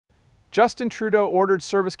Justin Trudeau ordered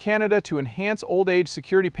Service Canada to enhance old age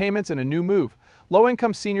security payments in a new move.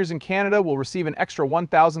 Low-income seniors in Canada will receive an extra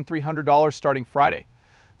 $1,300 starting Friday.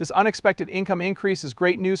 This unexpected income increase is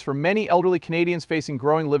great news for many elderly Canadians facing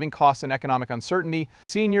growing living costs and economic uncertainty.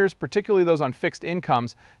 Seniors, particularly those on fixed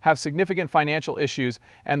incomes, have significant financial issues,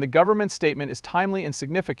 and the government statement is timely and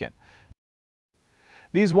significant.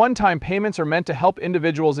 These one-time payments are meant to help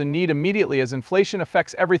individuals in need immediately as inflation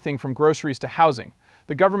affects everything from groceries to housing.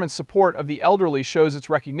 The government's support of the elderly shows its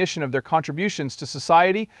recognition of their contributions to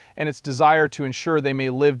society and its desire to ensure they may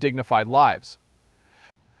live dignified lives.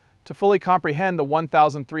 To fully comprehend the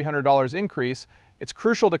 $1,300 increase, it's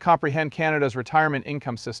crucial to comprehend Canada's retirement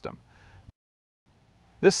income system.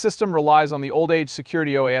 This system relies on the Old Age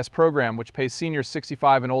Security OAS program, which pays seniors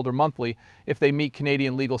 65 and older monthly if they meet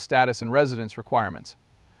Canadian legal status and residence requirements.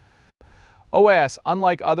 OAS,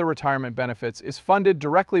 unlike other retirement benefits, is funded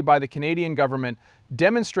directly by the Canadian government,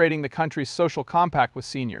 demonstrating the country's social compact with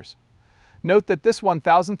seniors. Note that this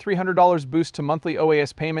 $1,300 boost to monthly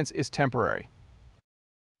OAS payments is temporary.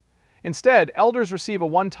 Instead, elders receive a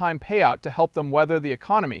one-time payout to help them weather the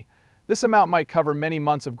economy. This amount might cover many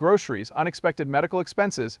months of groceries, unexpected medical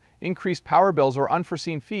expenses, increased power bills, or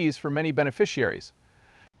unforeseen fees for many beneficiaries.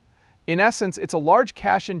 In essence, it's a large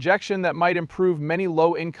cash injection that might improve many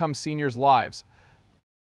low-income seniors' lives.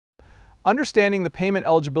 Understanding the payment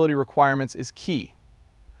eligibility requirements is key.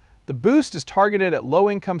 The boost is targeted at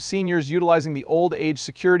low-income seniors utilizing the Old Age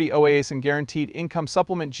Security OAS and Guaranteed Income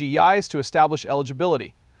Supplement GEIs to establish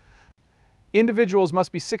eligibility. Individuals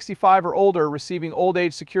must be 65 or older, receiving old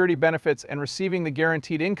age security benefits and receiving the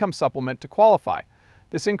Guaranteed Income Supplement to qualify.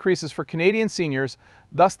 This increase is for Canadian seniors,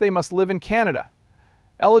 thus they must live in Canada.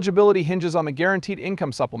 Eligibility hinges on the Guaranteed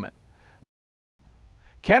Income Supplement.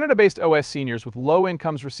 Canada-based OAS seniors with low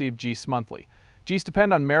incomes receive GEIS monthly. GEIS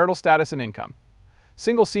depend on marital status and income.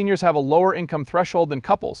 Single seniors have a lower income threshold than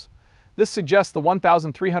couples. This suggests the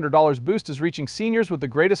 $1,300 boost is reaching seniors with the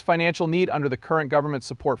greatest financial need under the current government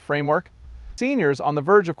support framework. Seniors on the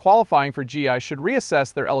verge of qualifying for GI should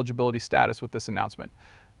reassess their eligibility status with this announcement.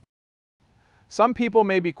 Some people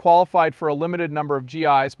may be qualified for a limited number of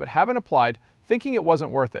GIs but haven't applied, thinking it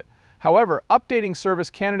wasn't worth it. However, updating Service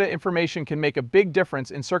Canada information can make a big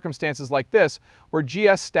difference in circumstances like this, where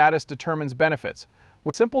GS status determines benefits.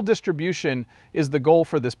 Simple distribution is the goal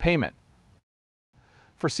for this payment.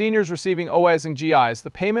 For seniors receiving OAS and GIs,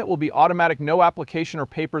 the payment will be automatic, no application or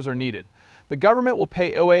papers are needed. The government will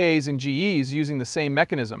pay OAAs and GEs using the same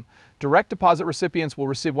mechanism. Direct deposit recipients will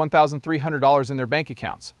receive $1,300 in their bank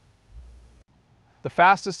accounts. The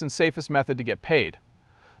fastest and safest method to get paid.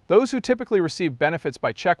 Those who typically receive benefits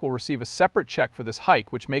by check will receive a separate check for this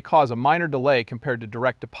hike, which may cause a minor delay compared to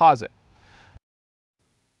direct deposit.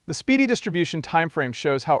 The speedy distribution timeframe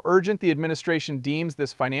shows how urgent the administration deems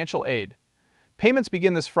this financial aid. Payments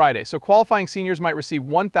begin this Friday, so qualifying seniors might receive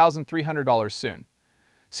 $1,300 soon.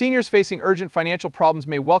 Seniors facing urgent financial problems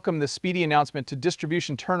may welcome this speedy announcement to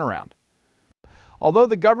distribution turnaround. Although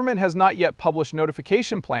the government has not yet published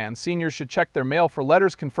notification plans, seniors should check their mail for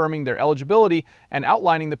letters confirming their eligibility and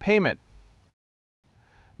outlining the payment.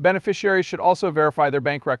 Beneficiaries should also verify their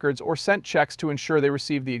bank records or send checks to ensure they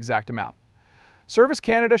receive the exact amount. Service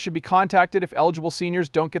Canada should be contacted if eligible seniors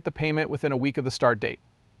don't get the payment within a week of the start date.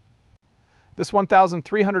 This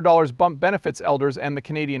 $1,300 bump benefits elders and the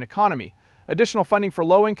Canadian economy. Additional funding for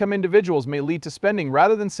low-income individuals may lead to spending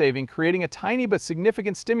rather than saving, creating a tiny but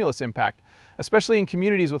significant stimulus impact, especially in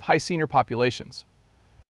communities with high senior populations.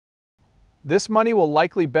 This money will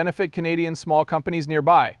likely benefit Canadian small companies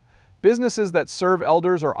nearby. Businesses that serve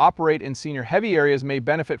elders or operate in senior-heavy areas may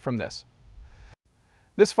benefit from this.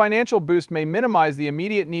 This financial boost may minimize the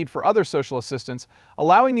immediate need for other social assistance,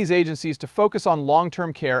 allowing these agencies to focus on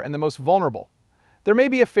long-term care and the most vulnerable. There may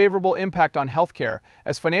be a favorable impact on healthcare,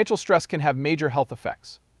 as financial stress can have major health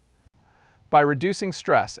effects. By reducing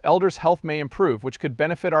stress, elders' health may improve, which could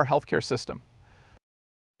benefit our healthcare system.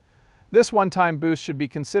 This one-time boost should be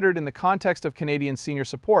considered in the context of Canadian senior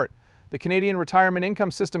support. The Canadian retirement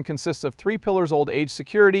income system consists of three pillars: old age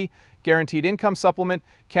security, guaranteed income supplement,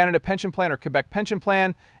 Canada Pension Plan or Quebec Pension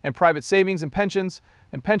Plan, and private savings and pensions.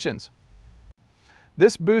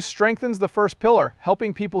 This boost strengthens the first pillar,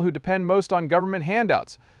 helping people who depend most on government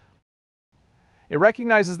handouts. It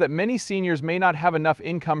recognizes that many seniors may not have enough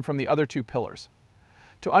income from the other two pillars.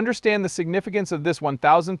 To understand the significance of this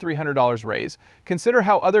 $1,300 raise, consider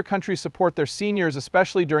how other countries support their seniors,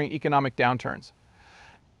 especially during economic downturns.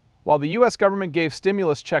 While the U.S. government gave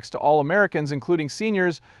stimulus checks to all Americans, including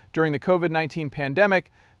seniors, during the COVID-19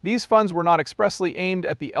 pandemic, these funds were not expressly aimed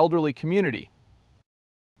at the elderly community.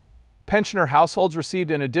 Pensioner households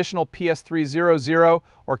received an additional PS300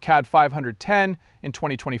 or CAD 510 in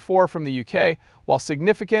 2024 from the UK. While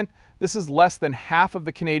significant, this is less than half of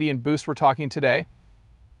the Canadian boost we're talking today.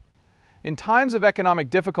 In times of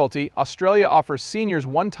economic difficulty, Australia offers seniors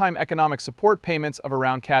one-time economic support payments of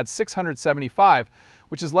around CAD 675,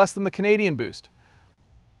 which is less than the Canadian boost.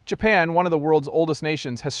 Japan, one of the world's oldest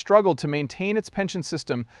nations, has struggled to maintain its pension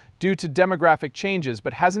system due to demographic changes,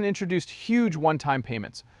 but hasn't introduced huge one-time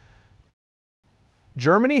payments.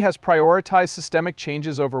 Germany has prioritized systemic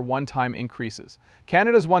changes over one-time increases.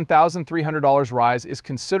 Canada's $1,300 rise is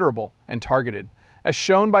considerable and targeted, as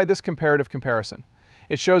shown by this comparative comparison.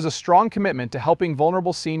 It shows a strong commitment to helping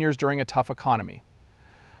vulnerable seniors during a tough economy.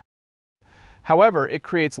 However, it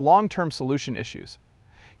creates long-term solution issues.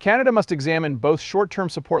 Canada must examine both short-term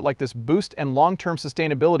support like this boost and long-term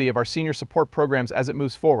sustainability of our senior support programs as it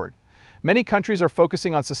moves forward. Many countries are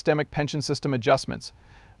focusing on systemic pension system adjustments.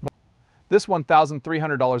 This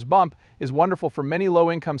 $1,300 bump is wonderful for many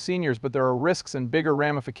low-income seniors, but there are risks and bigger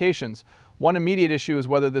ramifications. One immediate issue is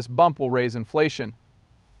whether this bump will raise inflation.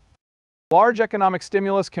 Large economic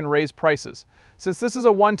stimulus can raise prices. Since this is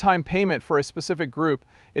a one-time payment for a specific group,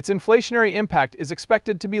 its inflationary impact is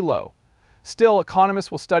expected to be low. Still, economists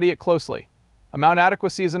will study it closely. Amount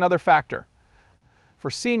adequacy is another factor. For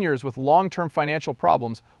seniors with long-term financial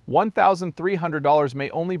problems, $1,300 may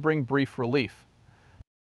only bring brief relief.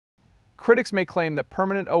 Critics may claim that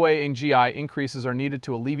permanent OA and GI increases are needed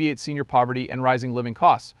to alleviate senior poverty and rising living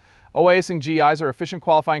costs. OAS and GIs are efficient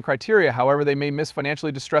qualifying criteria, however, they may miss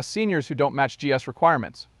financially distressed seniors who don't match GS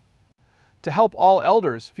requirements. To help all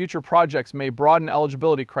elders, future projects may broaden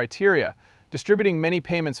eligibility criteria. Distributing many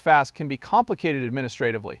payments fast can be complicated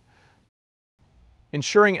administratively.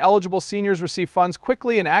 Ensuring eligible seniors receive funds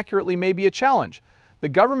quickly and accurately may be a challenge. The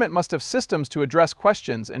government must have systems to address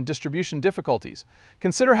questions and distribution difficulties.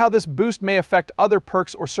 Consider how this boost may affect other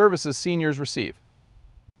perks or services seniors receive.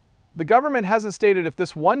 The government hasn't stated if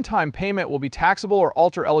this one-time payment will be taxable or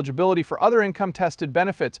alter eligibility for other income-tested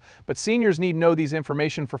benefits, but seniors need to know these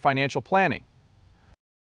information for financial planning.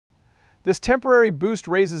 This temporary boost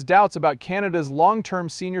raises doubts about Canada's long-term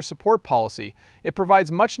senior support policy. It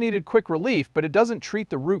provides much-needed quick relief, but it doesn't treat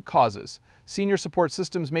the root causes. Senior support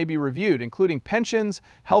systems may be reviewed, including pensions,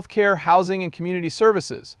 healthcare, housing, and community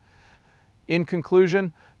services. In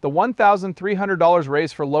conclusion, the $1,300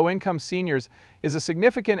 raise for low-income seniors is a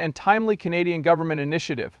significant and timely Canadian government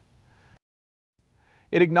initiative.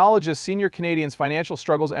 It acknowledges senior Canadians' financial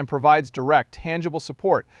struggles and provides direct, tangible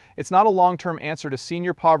support. It's not a long-term answer to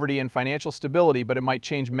senior poverty and financial stability, but it might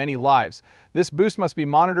change many lives. This boost must be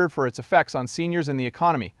monitored for its effects on seniors and the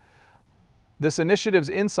economy. This initiative's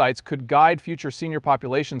insights could guide future senior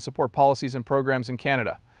population support policies and programs in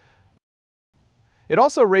Canada. It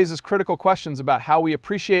also raises critical questions about how we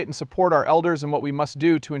appreciate and support our elders and what we must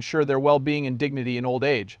do to ensure their well-being and dignity in old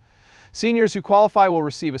age. Seniors who qualify will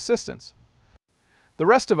receive assistance. The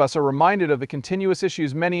rest of us are reminded of the continuous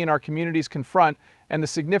issues many in our communities confront and the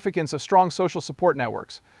significance of strong social support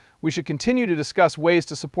networks. We should continue to discuss ways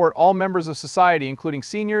to support all members of society, including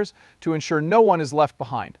seniors, to ensure no one is left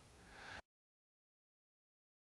behind.